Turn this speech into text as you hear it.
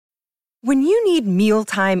When you need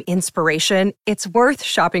mealtime inspiration, it's worth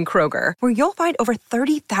shopping Kroger, where you'll find over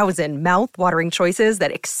 30,000 mouth-watering choices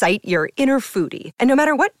that excite your inner foodie. And no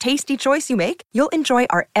matter what tasty choice you make, you'll enjoy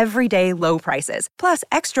our everyday low prices, plus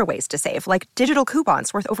extra ways to save, like digital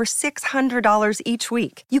coupons worth over $600 each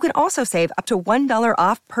week. You can also save up to $1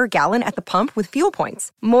 off per gallon at the pump with fuel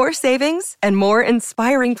points. More savings and more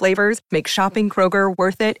inspiring flavors make shopping Kroger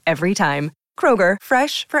worth it every time. Kroger,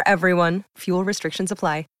 fresh for everyone. Fuel restrictions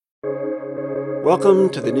apply. Welcome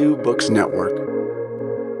to the New Books Network.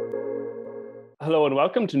 Hello and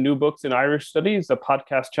welcome to New Books in Irish Studies, a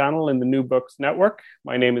podcast channel in the New Books Network.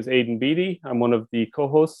 My name is Aidan Beattie. I'm one of the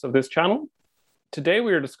co-hosts of this channel. Today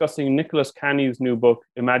we are discussing Nicholas Canny's new book,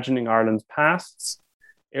 Imagining Ireland's Pasts,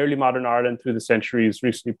 Early Modern Ireland Through the Centuries,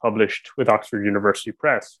 recently published with Oxford University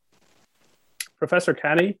Press. Professor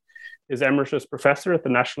Canny is Emeritus Professor at the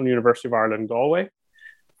National University of Ireland, Galway,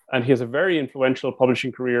 and he has a very influential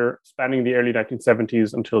publishing career spanning the early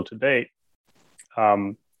 1970s until today.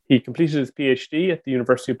 He completed his PhD at the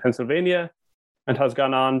University of Pennsylvania and has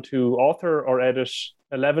gone on to author or edit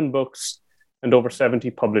 11 books and over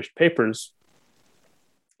 70 published papers.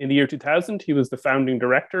 In the year 2000, he was the founding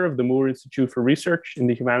director of the Moore Institute for Research in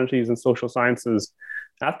the Humanities and Social Sciences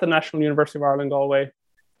at the National University of Ireland, Galway,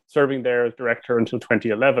 serving there as director until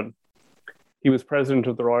 2011. He was president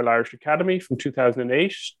of the Royal Irish Academy from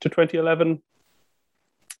 2008 to 2011,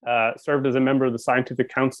 served as a member of the Scientific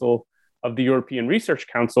Council of the European Research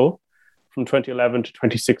Council from 2011 to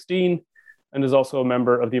 2016, and is also a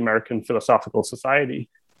member of the American Philosophical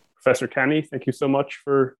Society. Professor Canny, thank you so much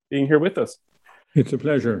for being here with us. It's a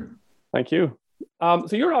pleasure. Thank you. So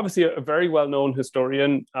you're obviously a very well-known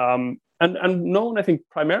historian, and known, I think,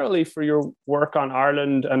 primarily for your work on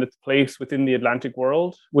Ireland and its place within the Atlantic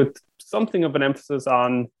world, with something of an emphasis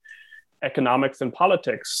on economics and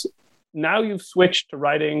politics. Now you've switched to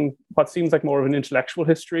writing what seems like more of an intellectual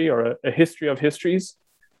history or a history of histories.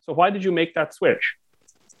 So why did you make that switch?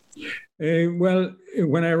 Well,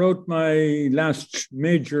 when I wrote my last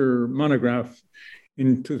major monograph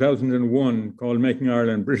in 2001 called Making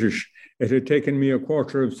Ireland British, it had taken me a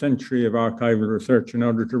quarter of a century of archival research in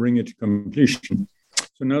order to bring it to completion.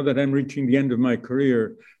 So now that I'm reaching the end of my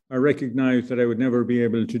career, I recognize that I would never be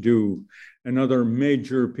able to do another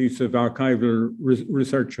major piece of archival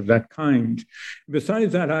research of that kind.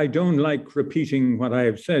 Besides that, I don't like repeating what I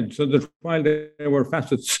have said, so that while there were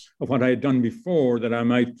facets of what I had done before that I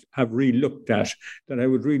might have re-looked at, that I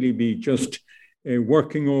would really be just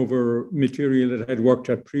working over material that I had worked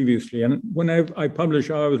at previously. And when I publish,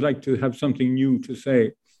 I always like to have something new to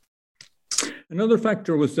say. Another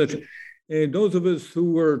factor was that those of us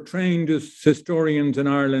who were trained as historians in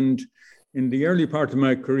Ireland in the early part of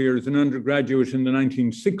my career as an undergraduate in the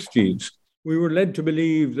 1960s, we were led to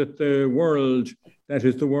believe that the world, that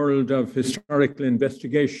is the world of historical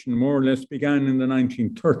investigation, more or less began in the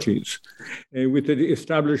 1930s with the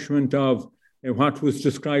establishment of what was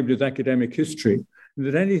described as academic history, and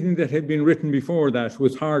that anything that had been written before that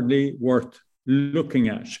was hardly worth looking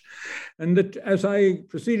at. And that as I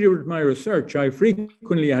proceeded with my research, I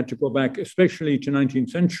frequently had to go back, especially to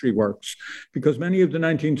 19th century works, because many of the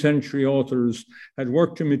 19th century authors had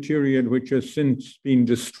worked in material which has since been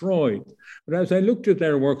destroyed. But as I looked at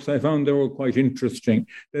their works, I found they were quite interesting.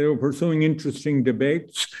 They were pursuing interesting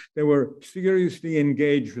debates. They were seriously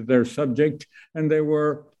engaged with their subject, and they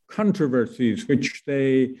were controversies which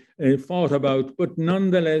they fought about, but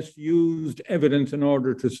nonetheless used evidence in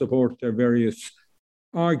order to support their various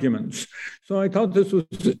arguments. So I thought this was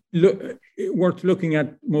worth looking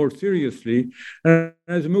at more seriously. And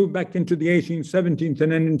as I moved back into the 18th, 17th,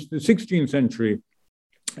 and then into the 16th century,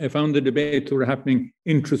 I found the debates that were happening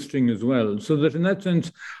interesting as well. So that in that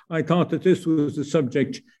sense, I thought that this was a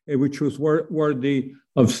subject which was worthy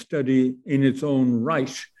of study in its own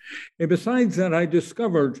right. Besides that, I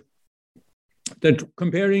discovered that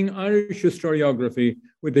comparing Irish historiography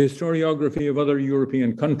with the historiography of other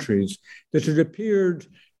European countries, that it appeared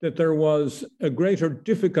that there was a greater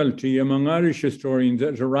difficulty among Irish historians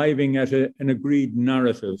at arriving at an agreed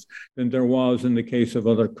narrative than there was in the case of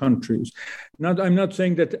other countries. I'm not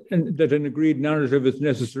saying that an agreed narrative is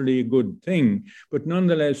necessarily a good thing, but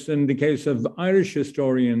nonetheless, in the case of Irish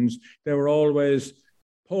historians, there were always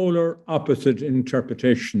polar opposite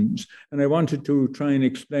interpretations. And I wanted to try and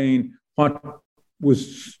explain what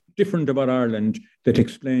was different about Ireland that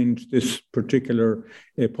explained this particular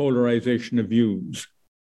polarization of views.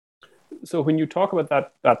 So when you talk about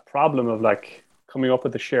that problem of like coming up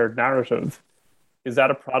with a shared narrative, is that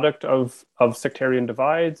a product of sectarian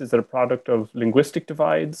divides? Is it a product of linguistic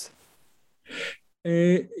divides?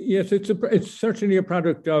 Yes, it's certainly a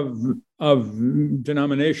product of of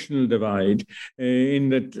denominational divide, in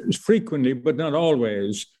that frequently, but not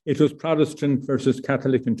always, it was Protestant versus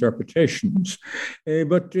Catholic interpretations.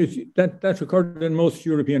 But that occurred in most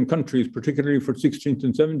European countries, particularly for 16th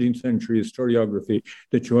and 17th century historiography,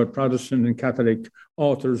 that you had Protestant and Catholic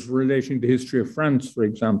authors relating the history of France, for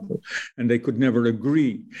example, and they could never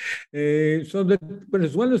agree. But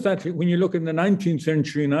as well as that, when you look in the 19th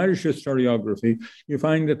century in Irish historiography, you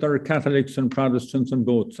find that there are Catholics and Protestants on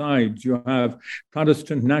both sides. You have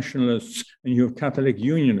Protestant nationalists and you have Catholic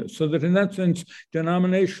unionists. So that in that sense,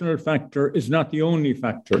 denominational factor is not the only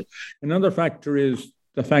factor. Another factor is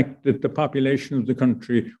the fact that the population of the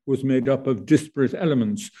country was made up of disparate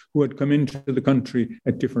elements who had come into the country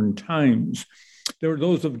at different times. There were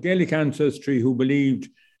those of Gaelic ancestry who believed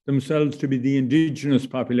themselves to be the indigenous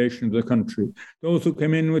population of the country, those who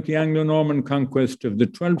came in with the Anglo-Norman conquest of the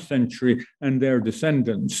 12th century and their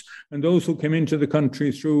descendants, and those who came into the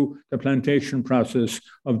country through the plantation process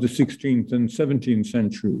of the 16th and 17th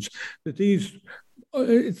centuries. That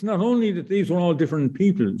it's not only that these were all different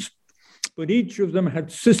peoples, but each of them had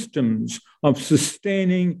systems of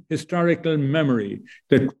sustaining historical memory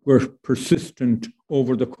that were persistent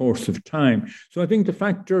over the course of time. So I think the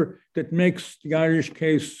factor that makes the Irish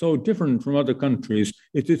case so different from other countries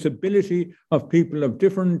is its ability of people of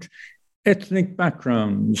different ethnic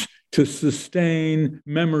backgrounds to sustain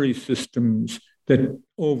memory systems that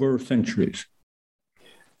over centuries.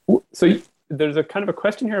 So there's a kind of a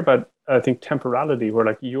question here about, I think, temporality, where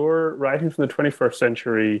like you're writing from the 21st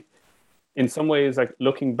century, in some ways, like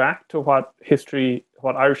looking back to what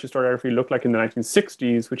Irish historiography looked like in the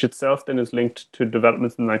 1960s, which itself then is linked to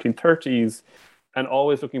developments in the 1930s, and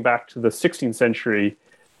always looking back to the 16th century.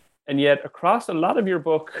 And yet, across a lot of your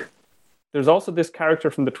book, there's also this character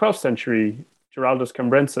from the 12th century, Giraldus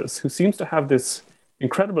Cambrensis, who seems to have this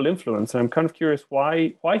incredible influence. And I'm kind of curious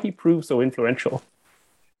why he proved so influential.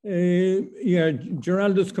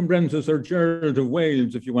 Giraldus Cambrensis, or Gerald of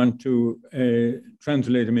Wales, if you want to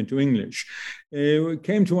translate him into English,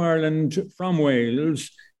 came to Ireland from Wales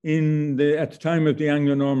at the time of the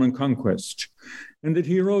Anglo-Norman conquest, and that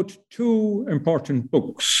he wrote two important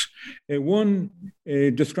books. One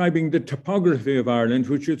describing the topography of Ireland,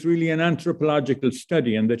 which is really an anthropological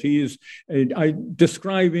study, and that he is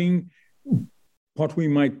describing what we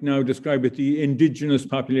might now describe as the indigenous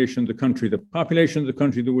population of the country, the population of the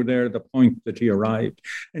country that were there at the point that he arrived.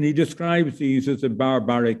 And he describes these as a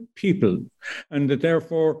barbaric people, and that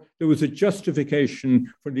therefore there was a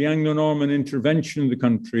justification for the Anglo-Norman intervention in the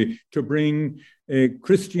country to bring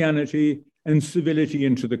Christianity and civility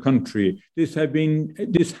into the country. This having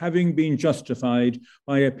been justified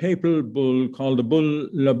by a papal bull called the Bull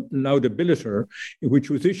Laudabiliter, which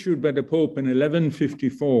was issued by the Pope in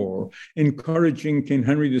 1154, encouraging King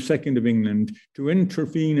Henry II of England to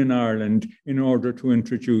intervene in Ireland in order to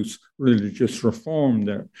introduce religious reform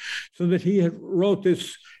there. So that he had wrote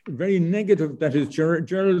this very negative, that is,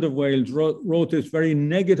 Gerald of Wales wrote this very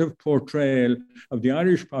negative portrayal of the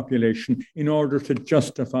Irish population in order to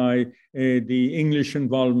justify the English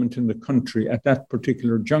involvement in the country at that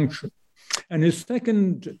particular juncture. And his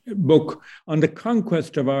second book on the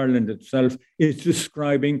conquest of Ireland itself is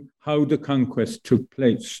describing how the conquest took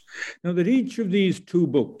place. Now, that each of these two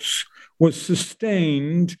books was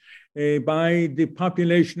sustained by the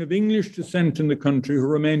population of English descent in the country who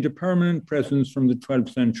remained a permanent presence from the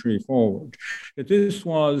 12th century forward. That this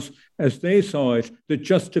was, as they saw it, the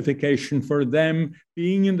justification for them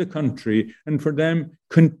being in the country and for them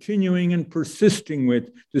continuing and persisting with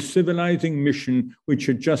the civilizing mission which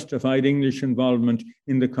had justified English involvement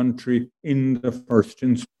in the country in the first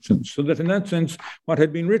instance. So that in that sense, what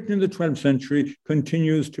had been written in the 12th century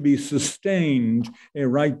continues to be sustained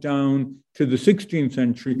right down to the 16th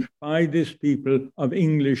century by this people of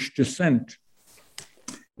English descent.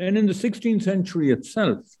 Then in the 16th century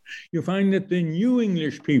itself, you find that the new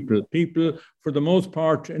English people for the most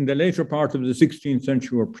part in the later part of the 16th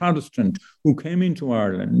century were Protestant, who came into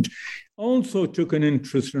Ireland, also took an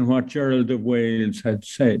interest in what Gerald of Wales had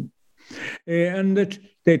said. And that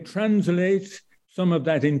they translate some of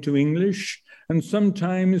that into English, and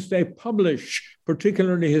sometimes they publish,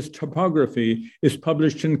 particularly his topography is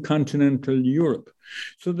published in continental Europe.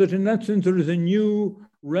 So that in that sense, there is a new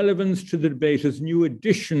relevance to the debate as new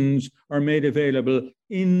editions are made available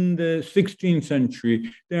in the 16th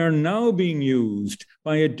century. They are now being used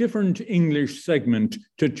by a different English segment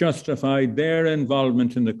to justify their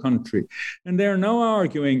involvement in the country. And they are now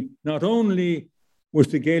arguing not only was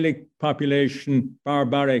the Gaelic population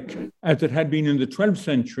barbaric as it had been in the 12th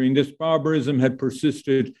century, and this barbarism had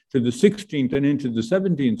persisted to the 16th and into the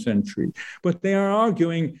 17th century. But they are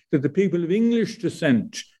arguing that the people of English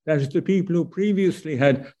descent that is, the people who previously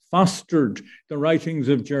had fostered the writings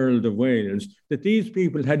of Gerald of Wales, that these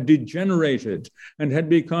people had degenerated and had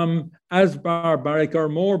become as barbaric or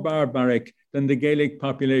more barbaric than the Gaelic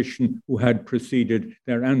population who had preceded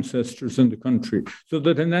their ancestors in the country. So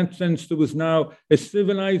that in that sense, there was now a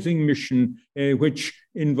civilizing mission which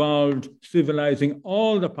involved civilizing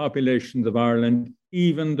all the populations of Ireland,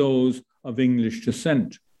 even those of English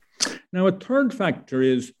descent. Now, a third factor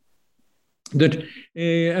is that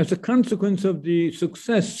as a consequence of the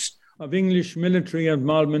success of English military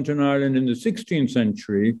involvement in Ireland in the 16th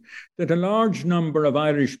century, that a large number of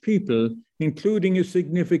Irish people, including a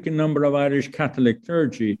significant number of Irish Catholic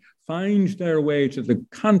clergy, find their way to the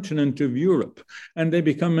continent of Europe, and they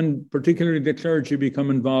become, and particularly the clergy, become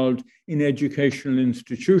involved in educational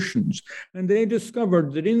institutions. And they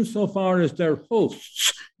discovered that insofar as their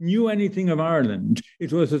hosts knew anything of Ireland,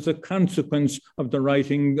 it was as a consequence of the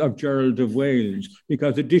writing of Gerald of Wales,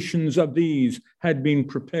 because editions of these had been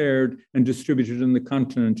prepared and distributed on the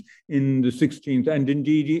continent in the 16th and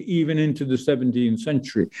indeed even into the 17th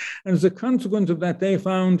century. And as a consequence of that, they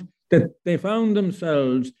found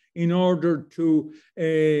themselves, in order to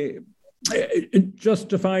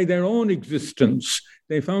justify their own existence,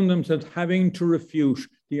 they found themselves having to refute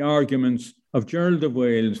the arguments of Gerald of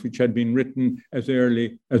Wales, which had been written as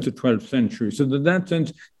early as the 12th century. So in that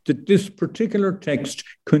sense, that this particular text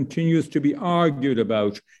continues to be argued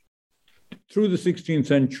about through the 16th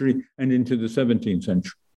century and into the 17th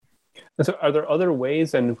century. So are there other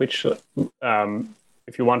ways in which,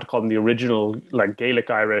 if you want to call them the original, like Gaelic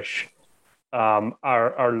Irish,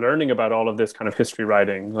 are learning about all of this kind of history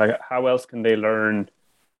writing? Like, how else can they learn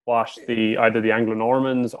what either the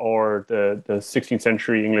Anglo-Normans or the 16th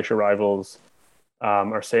century English arrivals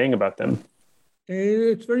are saying about them?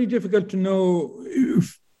 It's very difficult to know.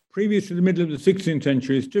 Previous to the middle of the 16th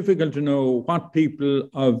century, it's difficult to know what people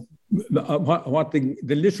of what the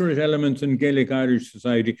literate elements in Gaelic Irish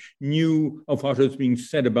society knew of what was being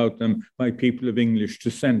said about them by people of English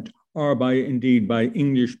descent, or by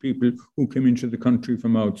English people who came into the country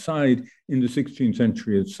from outside in the 16th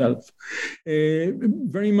century itself.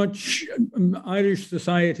 Very much Irish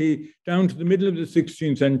society down to the middle of the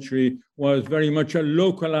 16th century was very much a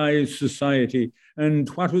localized society, and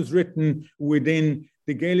what was written within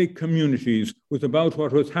the Gaelic communities was about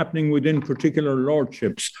what was happening within particular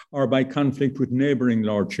lordships or by conflict with neighbouring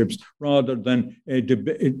lordships, rather than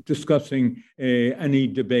discussing any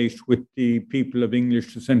debate with the people of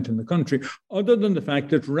English descent in the country, other than the fact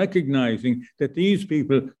that recognising that these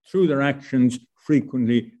people, through their actions,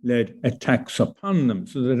 frequently led attacks upon them.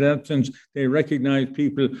 So that in that sense, they recognized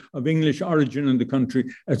people of English origin in the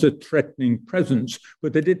country as a threatening presence,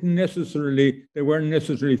 but they weren't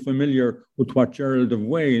necessarily familiar with what Gerald of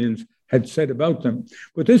Wales had said about them.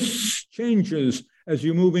 But this changes as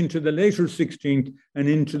you move into the later 16th and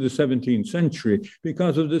into the 17th century,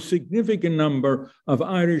 because of the significant number of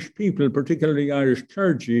Irish people, particularly Irish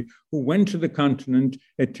clergy, who went to the continent,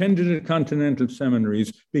 attended the continental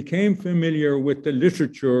seminaries, became familiar with the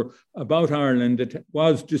literature about Ireland that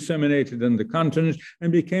was disseminated on the continent,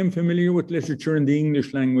 and became familiar with literature in the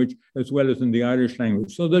English language as well as in the Irish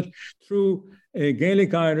language. So that through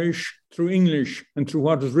Gaelic Irish, through English, and through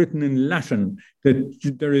what is written in Latin,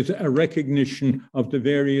 that there is a recognition of the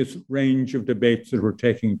various range of debates that were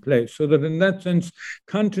taking place. So that in that sense,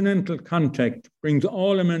 continental contact brings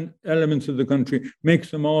all elements of the country, makes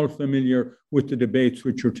them all familiar with the debates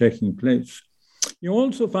which are taking place. You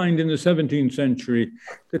also find in the 17th century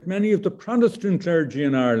that many of the Protestant clergy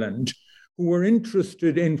in Ireland, who were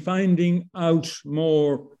interested in finding out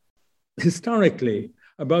more historically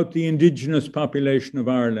about the indigenous population of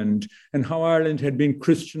Ireland and how Ireland had been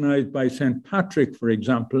Christianized by St. Patrick, for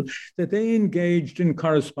example, that they engaged in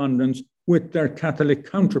correspondence with their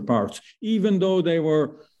Catholic counterparts, even though they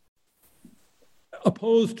were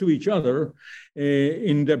opposed to each other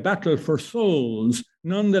in the battle for souls.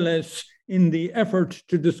 Nonetheless, in the effort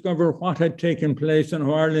to discover what had taken place and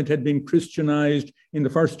how Ireland had been Christianized in the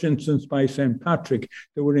first instance by St. Patrick,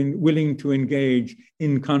 they were willing to engage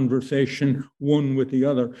in conversation one with the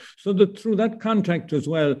other. So that through that contact as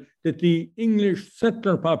well, that the English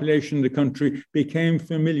settler population in the country became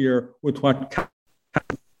familiar with what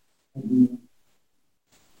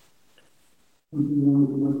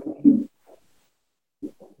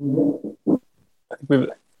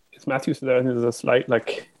is Matthew still there? I think there's a slight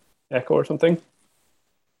echo or something.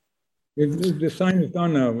 The sign is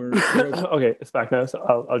gone now. Okay, it's back now. So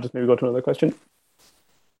I'll just maybe go to another question.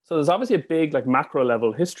 So there's obviously a big macro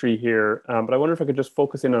level history here, but I wonder if I could just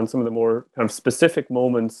focus in on some of the more kind of specific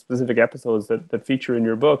moments, specific episodes that feature in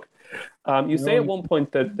your book. You say at one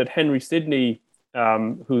point that Henry Sidney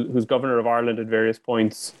who's governor of Ireland at various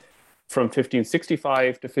points from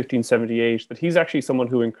 1565 to 1578, that he's actually someone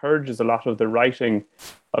who encourages a lot of the writing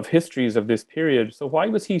of histories of this period. So why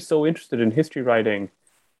was he so interested in history writing?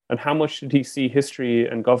 And how much did he see history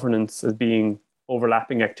and governance as being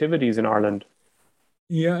overlapping activities in Ireland?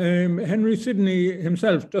 Yeah, Henry Sidney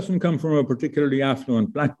himself doesn't come from a particularly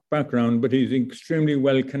affluent black background, but he's extremely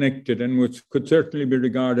well connected and could certainly be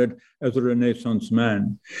regarded as a Renaissance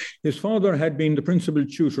man. His father had been the principal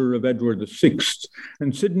tutor of Edward VI,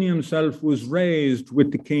 and Sidney himself was raised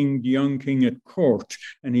with the young king at court.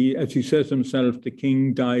 And he, as he says himself, the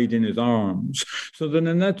king died in his arms. So then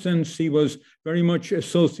in that sense, he was very much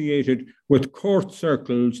associated with court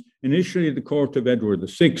circles, initially the court of Edward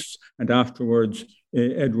VI, and afterwards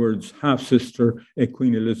Edward's half-sister,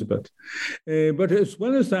 Queen Elizabeth. But as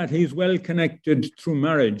well as that, he's well connected through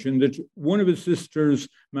marriage, in that one of his sisters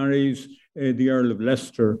marries the Earl of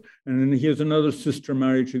Leicester, and then he has another sister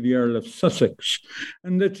married to the Earl of Sussex.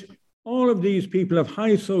 And that all of these people of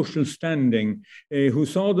high social standing who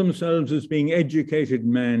saw themselves as being educated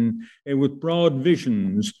men with broad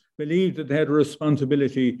visions believed that they had a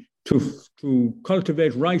responsibility to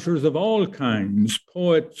cultivate writers of all kinds,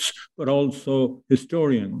 poets, but also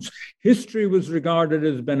historians. History was regarded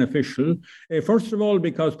as beneficial, first of all,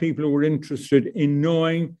 because people were interested in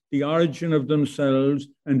knowing the origin of themselves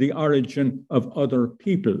and the origin of other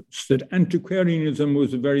peoples. That antiquarianism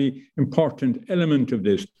was a very important element of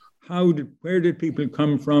this. Where did people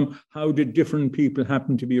come from? How did different people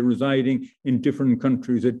happen to be residing in different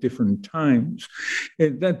countries at different times?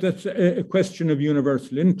 That's a question of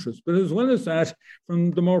universal interest. But as well as that,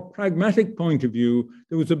 from the more pragmatic point of view,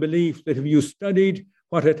 there was a belief that if you studied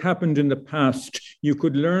what had happened in the past, you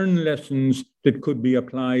could learn lessons that could be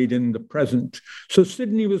applied in the present. So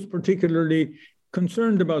Sidney was particularly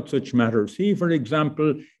concerned about such matters. He, for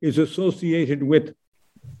example, is associated with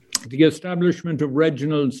the establishment of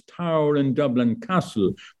Reginald's Tower in Dublin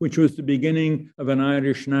Castle, which was the beginning of an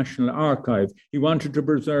Irish National Archive. He wanted to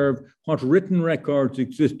preserve what written records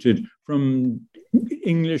existed from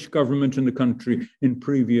English government in the country in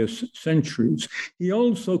previous centuries. He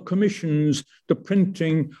also commissions the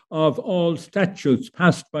printing of all statutes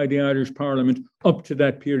passed by the Irish Parliament up to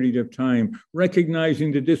that period of time,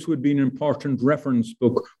 recognizing that this would be an important reference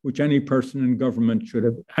book which any person in government should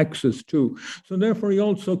have access to. So therefore, he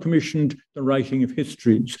also commissioned the writing of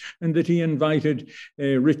histories, and that he invited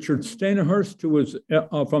Richard Stanihurst, who was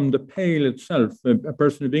from the Pale itself, a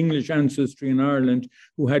person of English ancestry in Ireland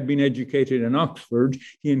who had been educated in Oxford.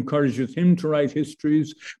 He encourages him to write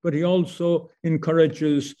histories, but he also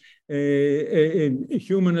encourages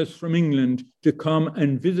humanists from England to come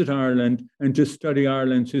and visit Ireland and to study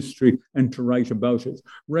Ireland's history and to write about it,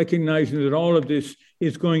 recognizing that all of this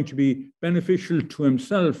is going to be beneficial to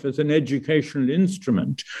himself as an educational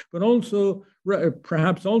instrument, but also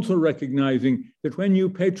perhaps also recognizing that when you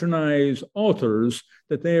patronize authors,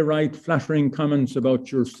 that they write flattering comments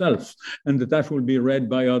about yourself and that will be read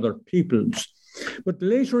by other peoples. But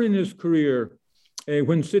later in his career,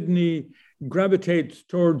 when Sidney gravitates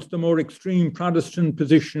towards the more extreme Protestant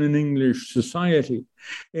position in English society,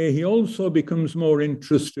 he also becomes more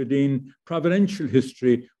interested in providential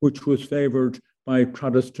history, which was favoured by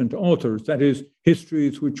Protestant authors, that is,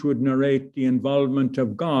 histories which would narrate the involvement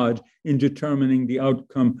of God in determining the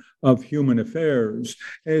outcome of human affairs.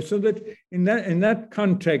 So that in that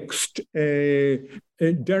context,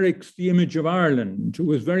 Derrick's The Image of Ireland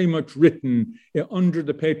was very much written under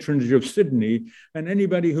the patronage of Sidney, and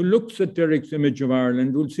anybody who looks at Derrick's Image of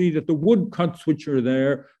Ireland will see that the woodcuts which are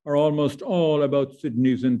there are almost all about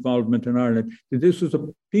Sidney's involvement in Ireland. This was a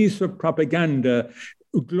piece of propaganda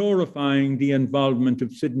glorifying the involvement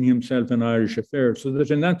of Sidney himself in Irish affairs, so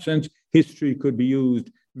that in that sense, history could be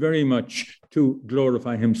used very much to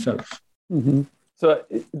glorify himself. Mm-hmm. So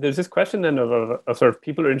there's this question then of sort of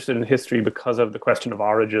people are interested in history because of the question of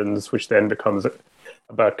origins, which then becomes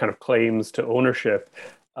about kind of claims to ownership.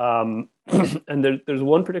 And there's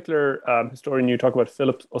one particular historian you talk about,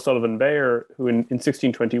 Philip O'Sullivan Bayer, who in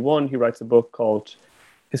 1621, he writes a book called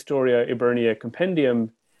Historia Ibernia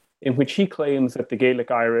Compendium, in which he claims that the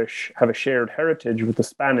Gaelic Irish have a shared heritage with the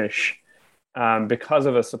Spanish because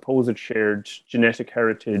of a supposed shared genetic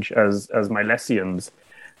heritage as Milesians.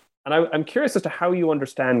 And I'm curious as to how you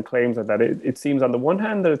understand claims like that. It seems on the one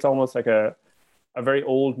hand that it's almost like a very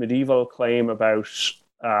old medieval claim about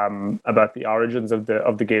the origins of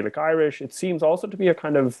the Gaelic Irish. It seems also to be a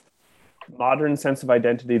kind of modern sense of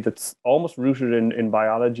identity that's almost rooted in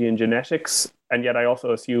biology and genetics. And yet I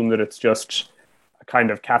also assume that it's just a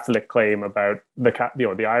kind of Catholic claim about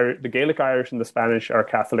the Gaelic Irish and the Spanish are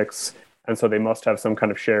Catholics, and so they must have some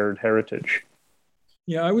kind of shared heritage.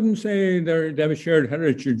 Yeah, I wouldn't say they have a shared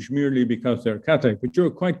heritage merely because they're Catholic, but you're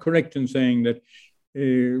quite correct in saying that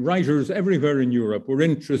writers everywhere in Europe were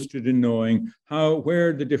interested in knowing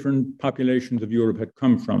where the different populations of Europe had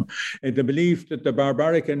come from. The belief that the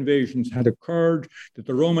barbaric invasions had occurred, that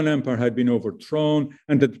the Roman Empire had been overthrown,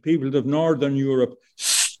 and that the peoples of Northern Europe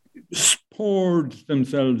poured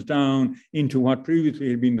themselves down into what previously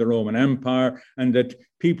had been the Roman Empire, and that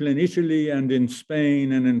people in Italy and in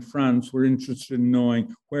Spain and in France were interested in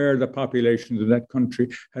knowing where the populations of that country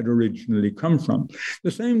had originally come from.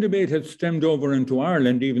 The same debate had stemmed over into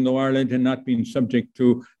Ireland, even though Ireland had not been subject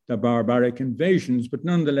to the barbaric invasions, but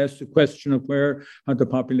nonetheless the question of where had the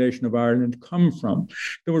population of Ireland come from.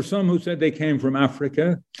 There were some who said they came from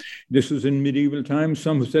Africa. This was in medieval times.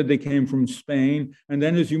 Some who said they came from Spain. And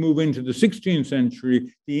then as you move into the 16th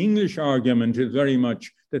century, the English argument is very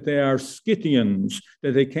much that they are Scythians,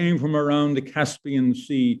 that they came from around the Caspian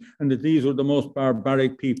Sea, and that these were the most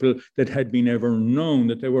barbaric people that had been ever known,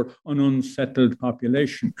 that they were an unsettled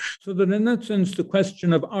population. So that in that sense, the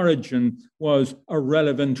question of origin was a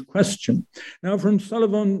relevant question. Now, from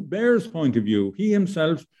Sullivan Bair's point of view, he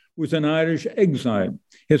himself was an Irish exile.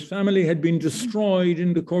 His family had been destroyed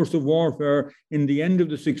in the course of warfare in the end of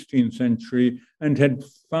the 16th century and had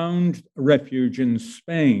found refuge in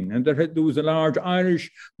Spain. And there was a large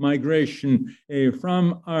Irish migration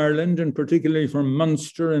from Ireland, and particularly from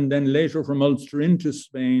Munster, and then later from Ulster into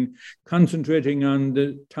Spain, concentrating on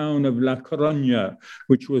the town of La Coruña,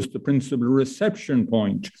 which was the principal reception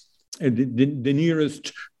point, the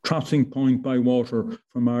nearest crossing point by water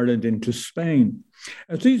from Ireland into Spain.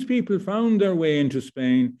 As these people found their way into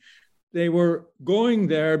Spain, they were going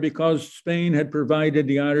there because Spain had provided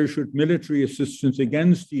the Irish with military assistance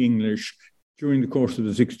against the English during the course of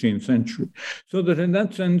the 16th century. So that in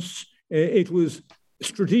that sense, it was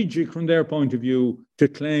strategic from their point of view to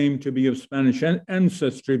claim to be of Spanish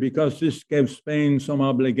ancestry, because this gave Spain some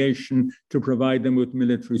obligation to provide them with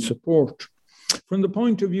military support. From the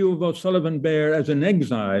point of view of O'Sullivan Bair as an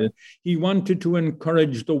exile, he wanted to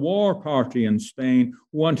encourage the war party in Spain,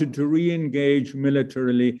 who wanted to re-engage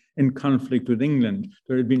militarily in conflict with England.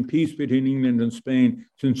 There had been peace between England and Spain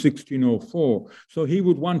since 1604. So he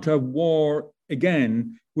would want to have war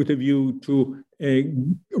again with a view to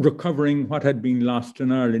recovering what had been lost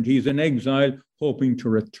in Ireland. He's in exile, hoping to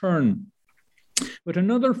return. But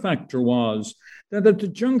another factor was that at the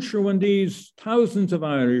juncture when these thousands of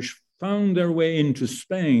Irish found their way into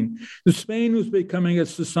Spain, the Spain was becoming a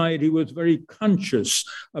society who was very conscious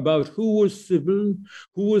about who was civil,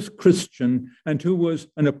 who was Christian, and who was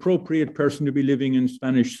an appropriate person to be living in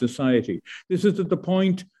Spanish society. This is at the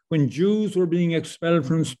point when Jews were being expelled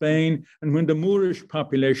from Spain, and when the Moorish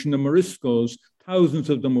population, the Moriscos, thousands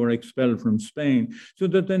of them were expelled from Spain. So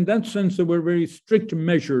that in that sense, there were very strict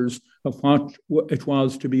measures of what it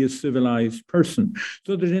was to be a civilized person.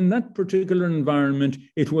 So that in that particular environment,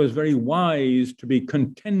 it was very wise to be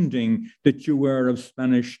contending that you were of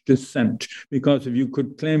Spanish descent, because if you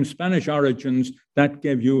could claim Spanish origins, that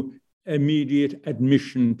gave you immediate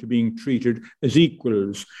admission to being treated as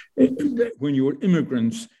equals when you were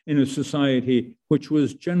immigrants in a society which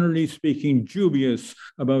was, generally speaking, dubious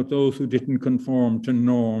about those who didn't conform to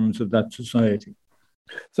norms of that society.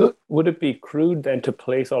 So would it be crude then to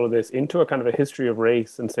place all of this into a kind of a history of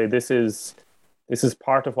race and say this is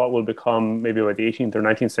part of what will become maybe by the 18th or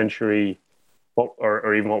 19th century,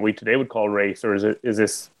 or even what we today would call race, or is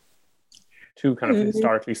this too kind of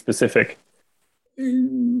historically specific?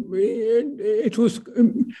 It was,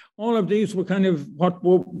 all of these were kind of what,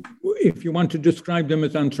 if you want to describe them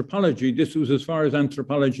as anthropology, this was as far as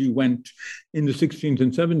anthropology went in the 16th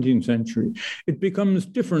and 17th century. It becomes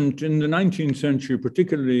different in the 19th century,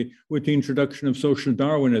 particularly with the introduction of social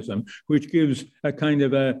Darwinism, which gives a kind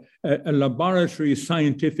of a laboratory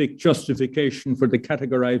scientific justification for the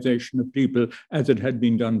categorization of people as it had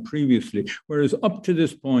been done previously. Whereas up to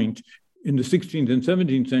this point, in the 16th and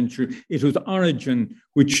 17th century, it was origin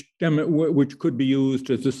which could be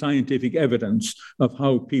used as the scientific evidence of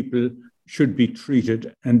how people should be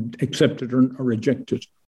treated and accepted or rejected.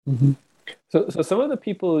 Mm-hmm. So some of the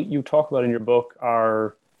people you talk about in your book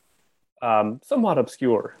are somewhat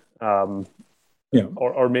obscure,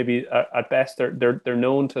 or maybe at best they're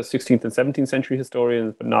known to 16th and 17th century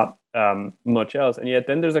historians, but not much else. And yet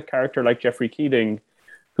then there's a character like Geoffrey Keating,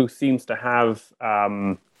 who seems to have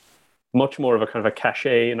much more of a kind of a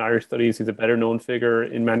cachet in Irish studies. He's a better known figure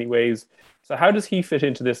in many ways. So how does he fit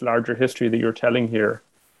into this larger history that you're telling here?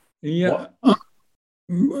 Yeah, I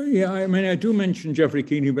mean, I do mention Geoffrey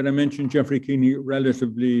Keating, but I mention Geoffrey Keating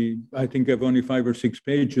relatively, I think I've only 5 or 6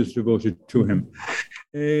 pages devoted to him.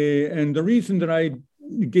 And the reason that I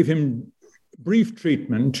give him brief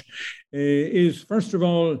treatment is, first of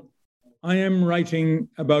all, I am writing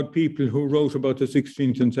about people who wrote about the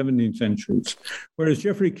 16th and 17th centuries, whereas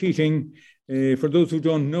Geoffrey Keating, for those who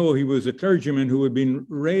don't know, he was a clergyman who had been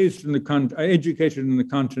raised in the educated in the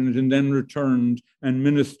continent and then returned and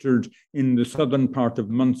ministered in the southern part of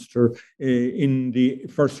Munster in the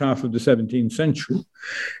first half of the 17th century.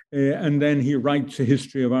 And then he writes a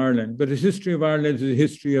history of Ireland. But his history of Ireland is a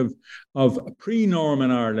history of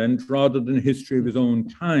pre-Norman Ireland rather than a history of his own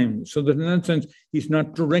time. So that in that sense, he's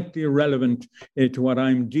not directly relevant to what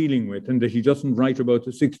I'm dealing with, and that he doesn't write about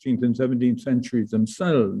the 16th and 17th centuries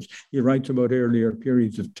themselves. He writes about earlier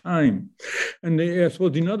periods of time. And I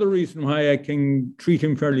suppose another reason why I can treat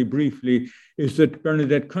him fairly briefly is that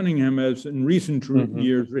Bernadette Cunningham has in recent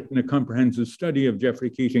years written a comprehensive study of Geoffrey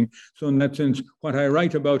Keating. So in that sense, what I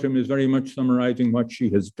write about him is very much summarizing what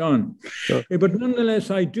she has done. Sure. But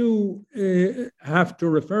nonetheless, I do have to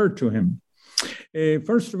refer to him.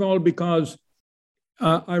 First of all, because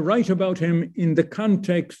I write about him in the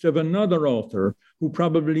context of another author who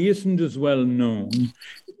probably isn't as well known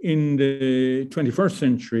in the 21st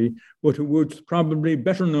century, but who was probably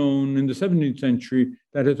better known in the 17th century.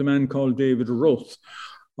 That is a man called David Roth,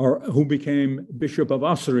 or who became Bishop of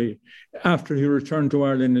Ossory after he returned to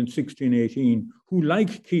Ireland in 1618, who,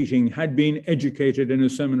 like Keating, had been educated in a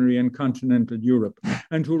seminary in continental Europe,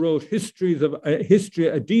 and who wrote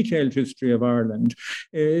a detailed history of Ireland,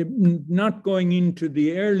 not going into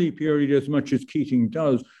the early period as much as Keating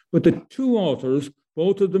does, but the two authors,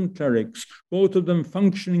 both of them clerics, both of them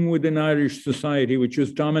functioning within Irish society, which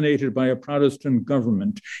was dominated by a Protestant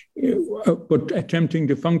government, but attempting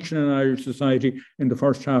to function in Irish society in the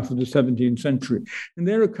first half of the 17th century. And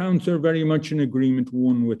their accounts are very much in agreement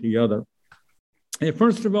one with the other.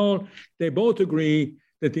 First of all, they both agree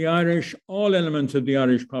that the Irish, all elements of the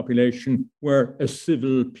Irish population, were a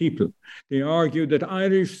civil people. They argue that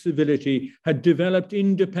Irish civility had developed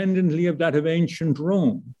independently of that of ancient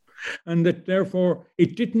Rome, and that therefore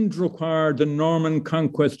it didn't require the Norman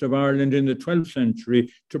conquest of Ireland in the 12th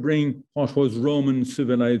century to bring what was Roman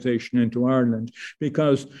civilization into Ireland,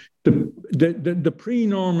 because the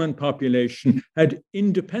pre-Norman population had,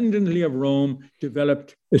 independently of Rome,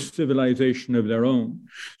 developed a civilization of their own.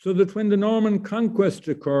 So that when the Norman conquest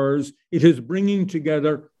occurs, it is bringing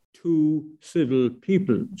together two civil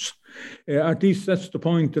peoples. At least that's the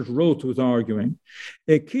point that Roth was arguing.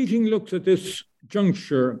 Keating looks at this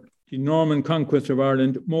juncture, the Norman conquest of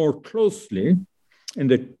Ireland, more closely, in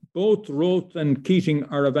that both Roth and Keating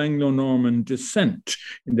are of Anglo-Norman descent,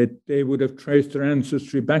 in that they would have traced their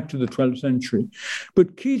ancestry back to the 12th century.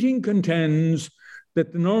 But Keating contends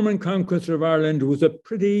that the Norman conquest of Ireland was a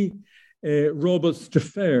pretty robust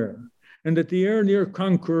affair, and that the earlier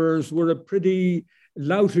conquerors were a pretty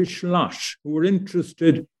loutish lot who were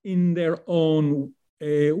interested in their own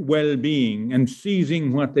well-being and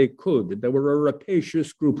seizing what they could. They were a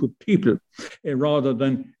rapacious group of people rather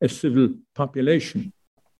than a civil population.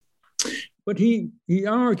 But he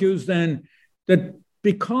argues then that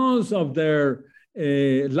because of their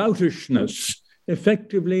loutishness,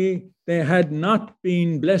 effectively they had not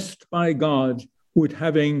been blessed by God with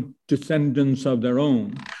having descendants of their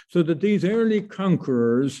own, so that these early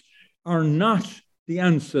conquerors are not the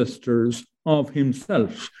ancestors of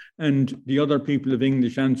himself and the other people of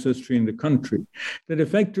English ancestry in the country, that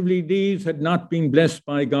effectively these had not been blessed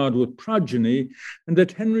by God with progeny, and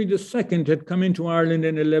that Henry II had come into Ireland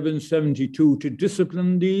in 1172 to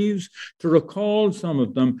discipline these, to recall some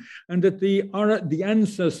of them, and that the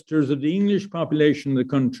ancestors of the English population in the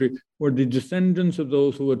country were the descendants of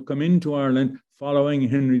those who had come into Ireland following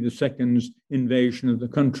Henry II's invasion of the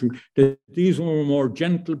country, that these were more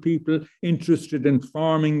gentle people interested in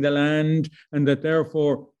farming the land, and that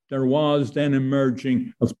therefore there was then a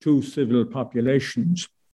merging of two civil populations.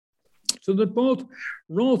 So that both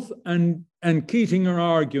Roth and Keating are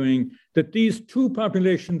arguing that these two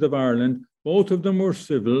populations of Ireland, both of them were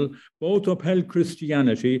civil, both upheld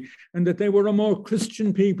Christianity, and that they were a more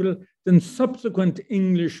Christian people than subsequent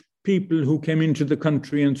English people who came into the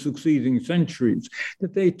country in succeeding centuries,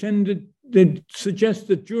 that they suggest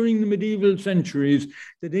that during the medieval centuries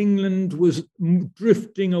that England was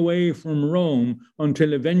drifting away from Rome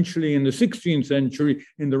until eventually in the 16th century,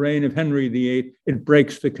 in the reign of Henry VIII, it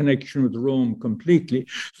breaks the connection with Rome completely.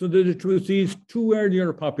 So that it was these two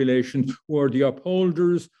earlier populations who were the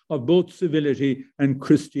upholders of both civility and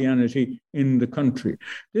Christianity in the country.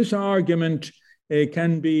 This argument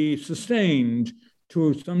can be sustained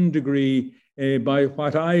to some degree by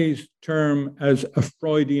what I term as a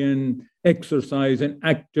Freudian exercise in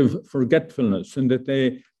active forgetfulness, and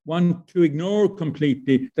that want to ignore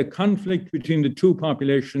completely the conflict between the two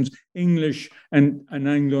populations, English and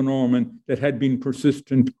Anglo-Norman, that had been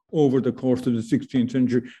persistent over the course of the 16th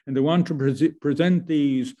century. And they want to present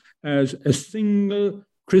these as a single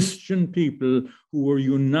Christian people who were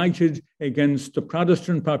united against the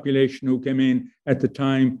Protestant population who came in at the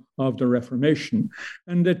time of the Reformation.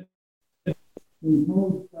 And that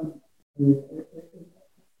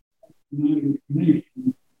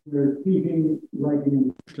where speaking, writing in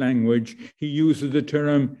English language, he uses the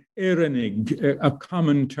term Éireannig, a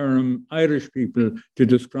common term, Irish people, to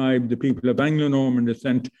describe the people of Anglo-Norman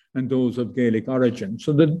descent and those of Gaelic origin.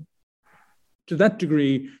 So that, to that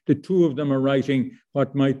degree, the two of them are writing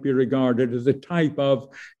what might be regarded as a type of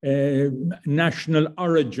national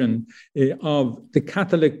origin of the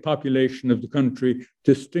Catholic population of the country,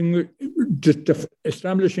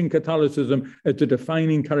 establishing Catholicism as the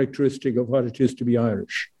defining characteristic of what it is to be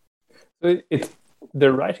Irish.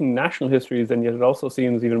 They're writing national histories, and yet it also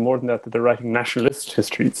seems even more than that they're writing nationalist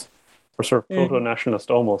histories, or sort of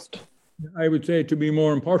proto-nationalist almost. I would say to be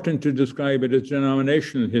more important to describe it as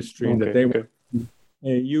denominational history, that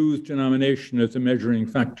they use denomination as a measuring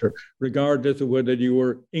factor, regardless of whether you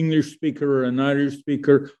were English speaker or an Irish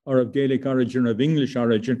speaker or of Gaelic origin or of English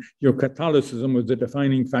origin. Your Catholicism was the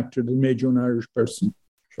defining factor that made you an Irish person.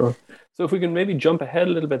 Sure. So if we can maybe jump ahead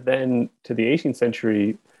a little bit then to the 18th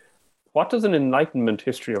century, what does an Enlightenment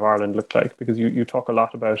history of Ireland look like? Because you talk a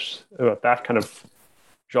lot about that kind of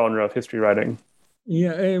genre of history writing.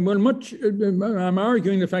 Yeah, well, I'm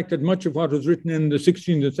arguing the fact that much of what was written in the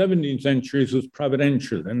 16th and 17th centuries was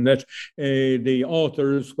providential, and that the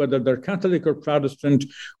authors, whether they're Catholic or Protestant,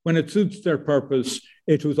 when it suits their purpose,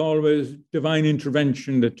 it was always divine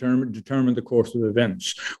intervention that determined the course of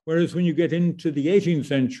events. Whereas when you get into the 18th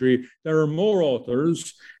century, there are more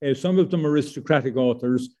authors, some of them aristocratic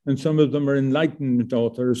authors, and some of them are Enlightenment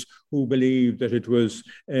authors who believe that it was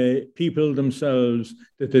people themselves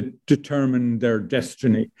that determined their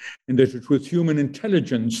destiny, and that it was human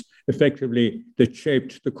intelligence, effectively, that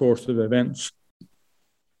shaped the course of events.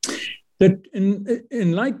 That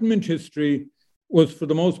Enlightenment history was, for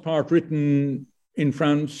the most part, written in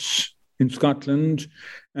France, in Scotland,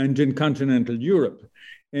 and in continental Europe,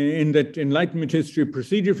 in that Enlightenment history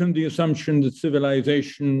proceeded from the assumption that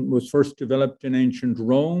civilization was first developed in ancient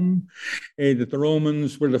Rome, that the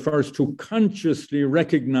Romans were the first who consciously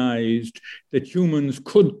recognized that humans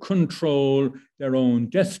could control their own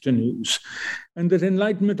destinies, and that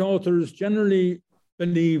Enlightenment authors generally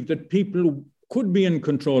believed that people could be in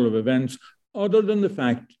control of events, other than the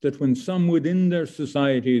fact that when some within their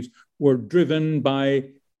societies were driven by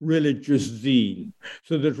religious zeal.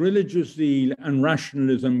 So that religious zeal and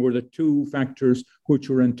rationalism were the two factors which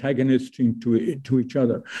were antagonistic to each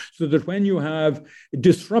other. So that when you have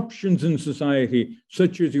disruptions in society,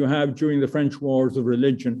 such as you have during the French Wars of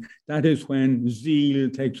Religion, that is when zeal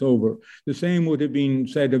takes over. The same would have been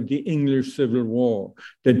said of the English Civil War,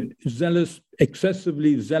 that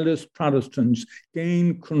excessively zealous Protestants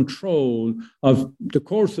gain control of the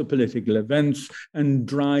course of political events and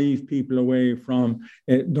drive people away from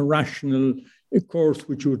the rational course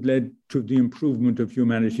which would lead to the improvement of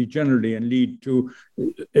humanity generally and lead to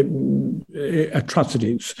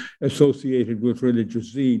atrocities associated with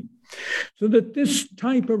religious zeal. So that this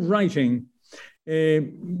type of writing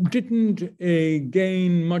didn't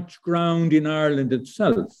gain much ground in Ireland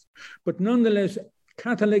itself, but nonetheless,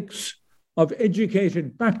 Catholics of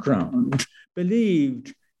educated background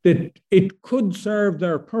believed that it could serve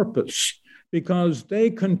their purpose because they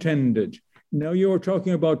contended. Now you are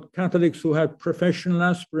talking about Catholics who had professional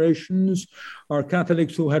aspirations or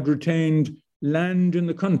Catholics who had retained land in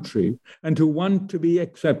the country and who want to be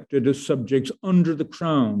accepted as subjects under the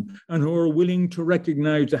crown and who are willing to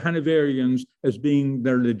recognize the Hanoverians as being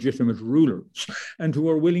their legitimate rulers and who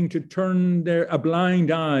are willing to turn a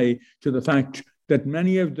blind eye to the fact that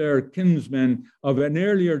many of their kinsmen of an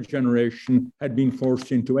earlier generation had been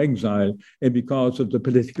forced into exile because of the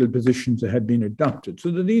political positions that had been adopted.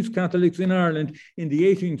 So that these Catholics in Ireland in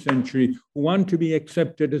the 18th century who want to be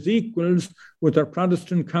accepted as equals with their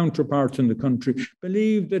Protestant counterparts in the country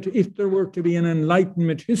believed that if there were to be an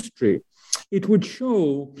Enlightenment history, it would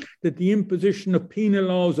show that the imposition of penal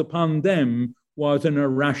laws upon them was an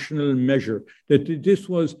irrational measure, that this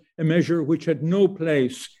was a measure which had no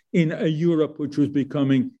place in a Europe which was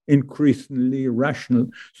becoming increasingly rational.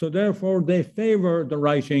 So therefore, they favor the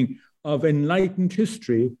writing of enlightened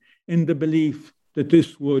history in the belief that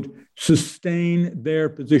this would sustain their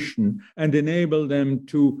position and enable them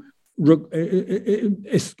to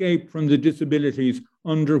escape from the disabilities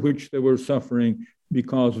under which they were suffering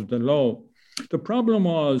because of the law. The problem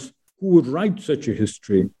was who would write such a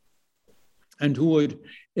history and who would,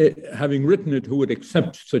 having written it, who would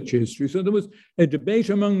accept such a history. So there was a debate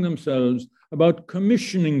among themselves about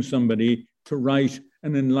commissioning somebody to write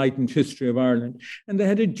an enlightened history of Ireland. And they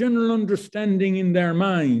had a general understanding in their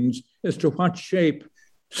minds as to what shape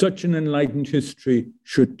such an enlightened history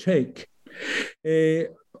should take.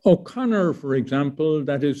 O'Connor, for example,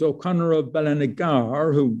 that is O'Connor of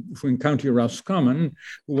Ballinagar, who in County Roscommon,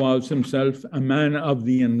 who was himself a man of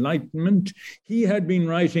the Enlightenment, he had been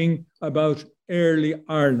writing about early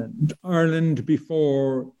Ireland, Ireland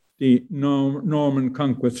before the Norman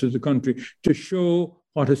conquest of the country, to show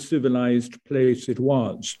what a civilized place it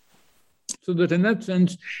was. So that in that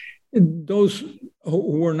sense, those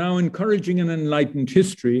who were now encouraging an enlightened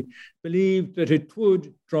history believed that it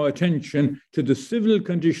would draw attention to the civil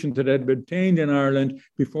conditions that had been obtained in Ireland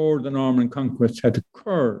before the Norman conquest had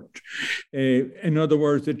occurred. In other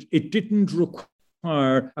words, it didn't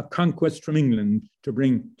require a conquest from England to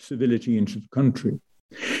bring civility into the country.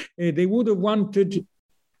 They would have wanted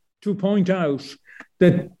to point out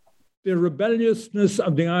that the rebelliousness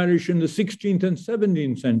of the Irish in the 16th and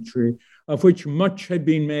 17th century, of which much had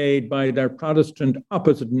been made by their Protestant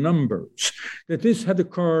opposite numbers, that this had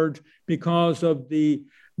occurred because of the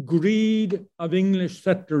greed of English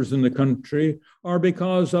settlers in the country, or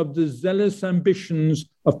because of the zealous ambitions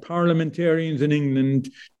of parliamentarians in England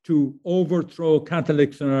to overthrow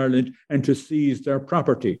Catholics in Ireland and to seize their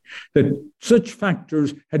property, that such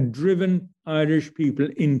factors had driven Irish people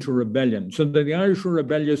into rebellion. So that the Irish were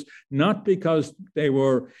rebellious not because they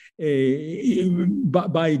were,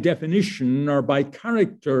 by definition or by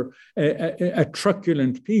character, a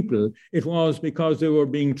truculent people. It was because they were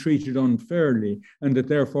being treated unfairly and that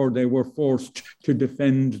therefore they were forced to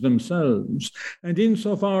defend themselves. And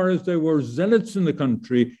insofar as there were zealots in the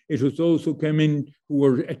country, it was those who came in who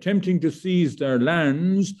were attempting to seize their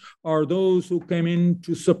lands, or those who came in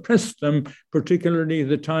to suppress them, particularly at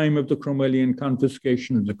the time of the Cromwellian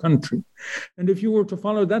confiscation of the country. And if you were to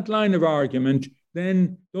follow that line of argument,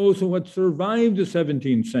 then those who had survived the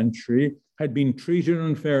 17th century had been treated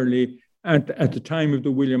unfairly at the time of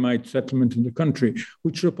the Williamite settlement in the country,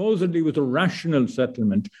 which supposedly was a rational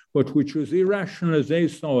settlement, but which was irrational as they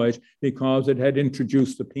saw it because it had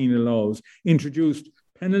introduced the penal laws, introduced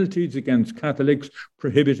penalties against Catholics,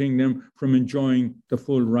 prohibiting them from enjoying the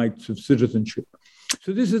full rights of citizenship.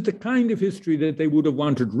 So this is the kind of history that they would have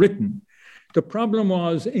wanted written. The problem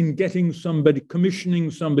was in getting somebody,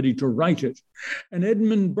 commissioning somebody to write it. And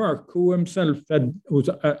Edmund Burke, who himself was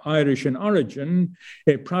Irish in origin,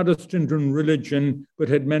 a Protestant in religion, but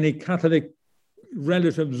had many Catholic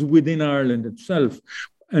relatives within Ireland itself,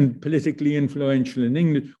 and politically influential in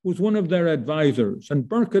England, was one of their advisors. And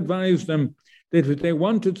Burke advised them that if they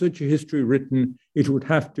wanted such a history written, it would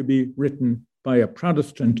have to be written by a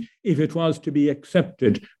Protestant if it was to be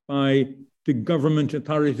accepted by the government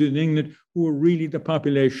authorities in England, who were really the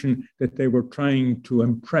population that they were trying to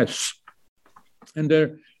impress. And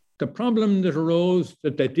the problem that arose,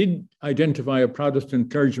 that they did identify a Protestant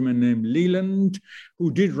clergyman named Leland,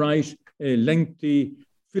 who did write a lengthy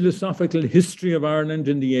philosophical history of Ireland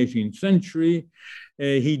in the 18th century.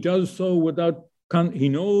 He does so without, he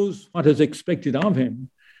knows what is expected of him,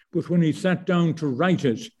 but when he sat down to write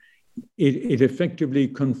it, it effectively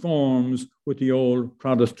conforms with the old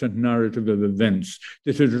Protestant narrative of events,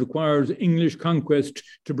 that it requires English conquest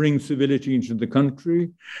to bring civility into the country,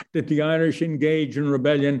 that the Irish engaged in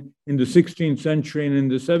rebellion in the 16th century and in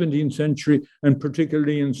the 17th century, and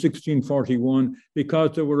particularly in 1641,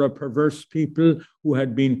 because there were a perverse people who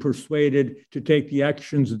had been persuaded to take the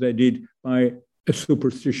actions that they did by a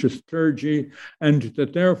superstitious clergy, and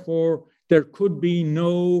that therefore there could be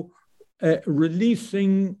no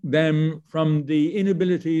releasing them from the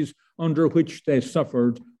inabilities under which they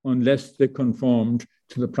suffered unless they conformed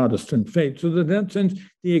to the Protestant faith. So that in that sense,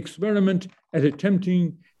 the experiment at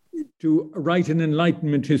attempting to write an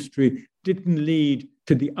Enlightenment history didn't lead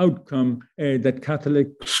to the outcome that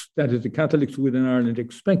the Catholics within Ireland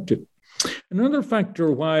expected. Another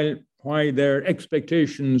factor why their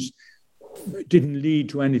expectations didn't lead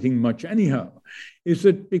to anything much anyhow is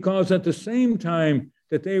that because at the same time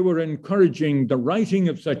that they were encouraging the writing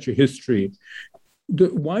of such a history,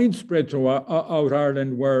 the widespread throughout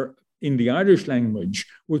Ireland were, in the Irish language,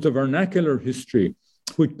 was a vernacular history,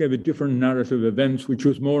 which gave a different narrative of events, which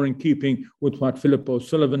was more in keeping with what Philip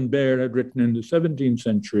O'Sullivan Baird had written in the 17th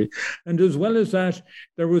century. And as well as that,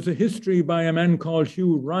 there was a history by a man called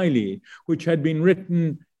Hugh Riley, which had been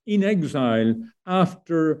written in exile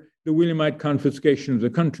after the Williamite confiscation of the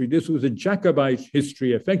country. This was a Jacobite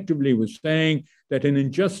history, effectively was saying that an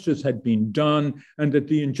injustice had been done and that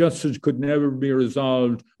the injustice could never be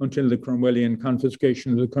resolved until the Cromwellian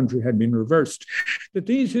confiscation of the country had been reversed. That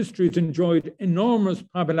these histories enjoyed enormous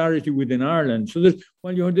popularity within Ireland, so that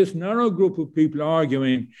while you had this narrow group of people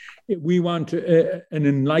arguing, we want an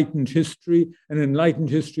enlightened history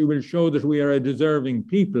will show that we are a deserving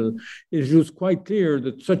people, it was quite clear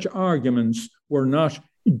that such arguments were not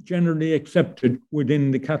generally accepted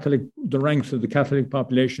within the ranks of the Catholic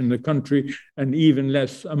population in the country, and even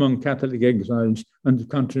less among Catholic exiles on the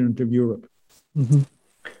continent of Europe. Mm-hmm.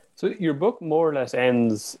 So your book more or less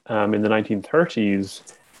ends in the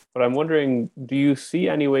 1930s, but I'm wondering, do you see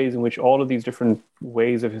any ways in which all of these different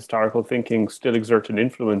ways of historical thinking still exert an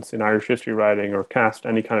influence in Irish history writing or cast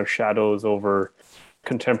any kind of shadows over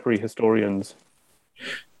contemporary historians?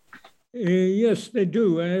 Yes, they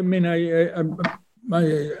do. I mean,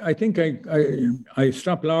 I think I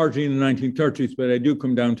stopped largely in the 1930s, but I do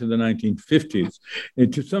come down to the 1950s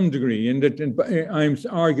to some degree. And that I'm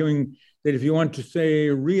arguing that if you want to say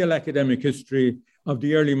real academic history of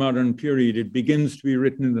the early modern period, it begins to be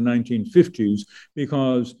written in the 1950s,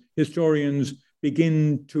 because historians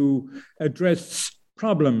begin to address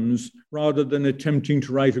problems rather than attempting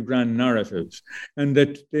to write a grand narrative. And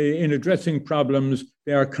that in addressing problems,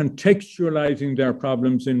 they are contextualizing their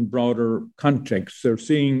problems in broader contexts. They're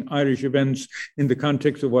seeing Irish events in the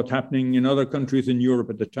context of what's happening in other countries in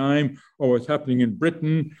Europe at the time, or what's happening in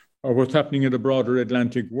Britain, or what's happening in the broader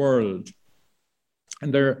Atlantic world.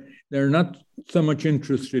 And they're not so much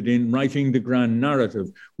interested in writing the grand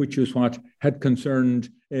narrative, which is what had concerned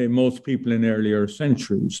most people in earlier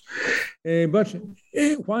centuries. But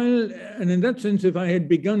in that sense, if I had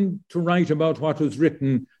begun to write about what was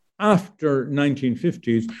written after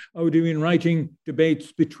 1950s, I would have been writing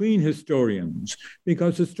debates between historians,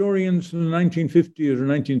 because historians from the 1950s or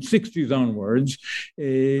 1960s onwards,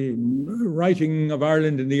 writing of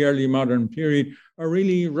Ireland in the early modern period, are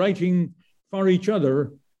really writing for each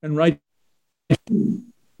other and writing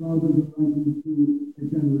rather than writing to a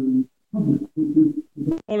general public.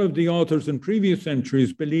 All of the authors in previous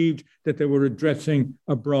centuries believed that they were addressing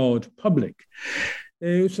a broad public.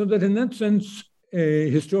 So that in that sense,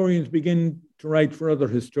 historians begin to write for other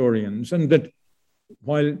historians, and that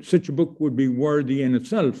while such a book would be worthy in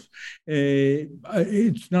itself,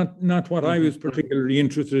 it's not what I was particularly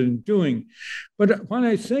interested in doing. But when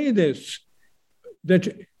I say this,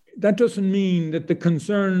 that doesn't mean that the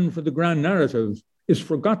concern for the grand narrative is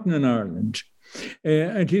forgotten in Ireland.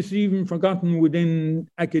 And it's even forgotten within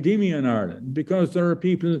academia in Ireland, because there are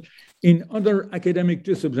people in other academic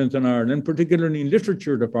disciplines in Ireland, particularly in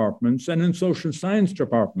literature departments and in social science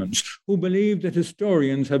departments, who believe that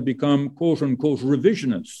historians have become, quote unquote,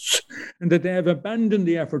 revisionists, and that they have abandoned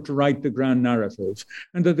the effort to write the grand narrative,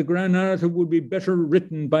 and that the grand narrative would be better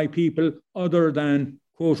written by people other than,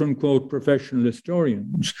 quote unquote, professional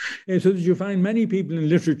historians. So that you find many people in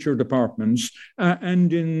literature departments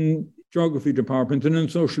and in geography departments and in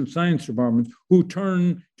social science departments who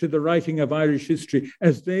turn to the writing of Irish history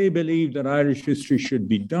as they believe that Irish history should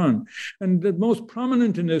be done. And the most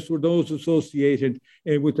prominent in this were those associated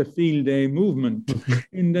with the field day movement,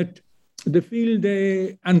 in that the field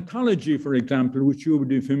day anthology, for example, which you would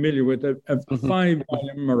be familiar with, a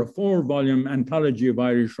 5-volume or a 4-volume anthology of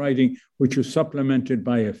Irish writing, which was supplemented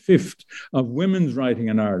by a 5th of women's writing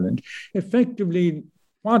in Ireland, effectively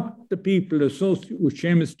what the people associate with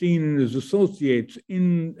Seamus Dean and his associates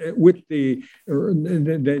with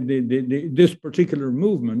this particular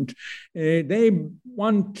movement, they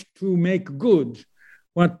want to make good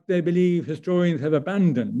what they believe historians have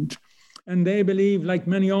abandoned. And they believe, like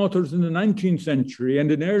many authors in the 19th century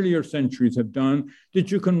and in earlier centuries have done,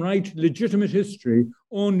 that you can write legitimate history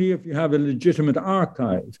only if you have a legitimate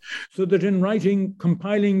archive. So that in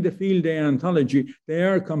compiling the Field Day anthology, they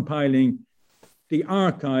are compiling the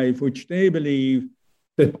archive which they believe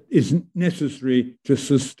that is necessary to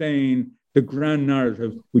sustain the grand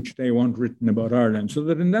narrative which they want written about Ireland. So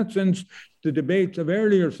that in that sense, the debates of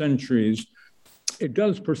earlier centuries, it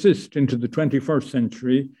does persist into the 21st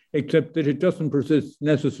century, except that it doesn't persist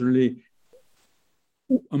necessarily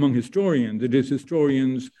among historians. It is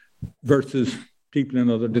historians versus people in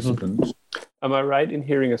other disciplines. Am I right in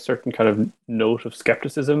hearing a certain kind of note of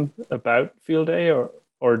skepticism about Field Day,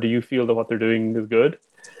 or do you feel that what they're doing is good?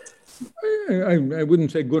 I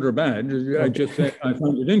wouldn't say good or bad. I just say I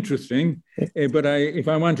found it interesting. But if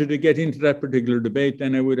I wanted to get into that particular debate,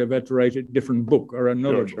 then I would have had to write a different book or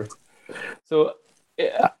another book. So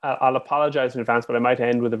I'll apologize in advance, but I might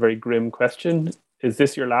end with a very grim question. Is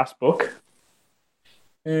this your last book?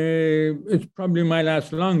 It's probably my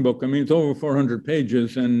last long book. I mean, it's over 400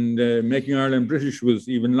 pages, and Making Ireland British was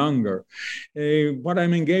even longer. What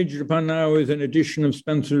I'm engaged upon now is an edition of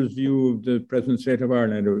Spencer's view of the present state of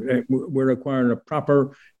Ireland. We're requiring a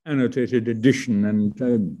proper annotated edition, and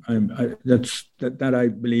that I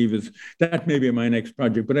believe is that may be my next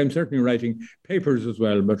project. But I'm certainly writing papers as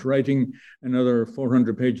well. But writing another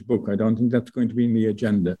 400-page book, I don't think that's going to be in the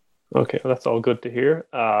agenda. Okay, well, that's all good to hear.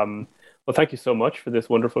 Well, thank you so much for this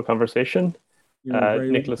wonderful conversation.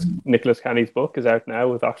 Nicholas Canny's book is out now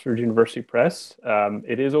with Oxford University Press.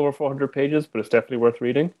 It is over 400 pages, but it's definitely worth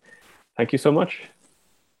reading. Thank you so much.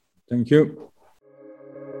 Thank you.